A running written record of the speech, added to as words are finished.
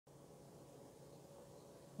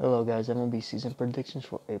Hello guys, MLB season predictions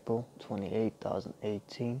for April 28,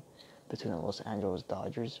 2018 between the Los Angeles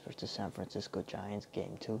Dodgers versus San Francisco Giants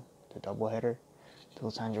Game 2, the doubleheader. The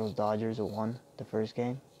Los Angeles Dodgers won the first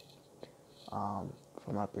game.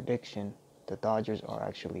 For my prediction, the Dodgers are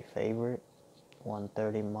actually favored,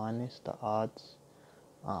 130 minus the odds.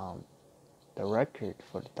 The record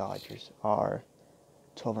for the Dodgers are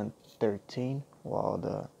 12-13, while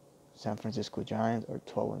the San Francisco Giants are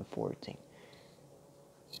 12-14.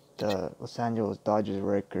 The Los Angeles Dodgers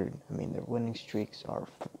record, their winning streaks are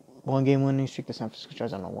one-game winning streak. The San Francisco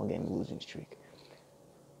Giants are on a one-game losing streak.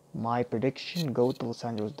 My prediction, go with the Los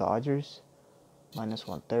Angeles Dodgers, minus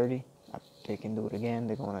 130. They can do it again.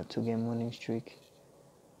 They're going on a two-game winning streak.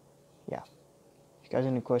 Yeah. If you guys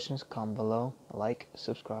have any questions, comment below. Like,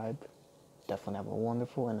 subscribe. Definitely have a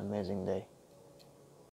wonderful and amazing day.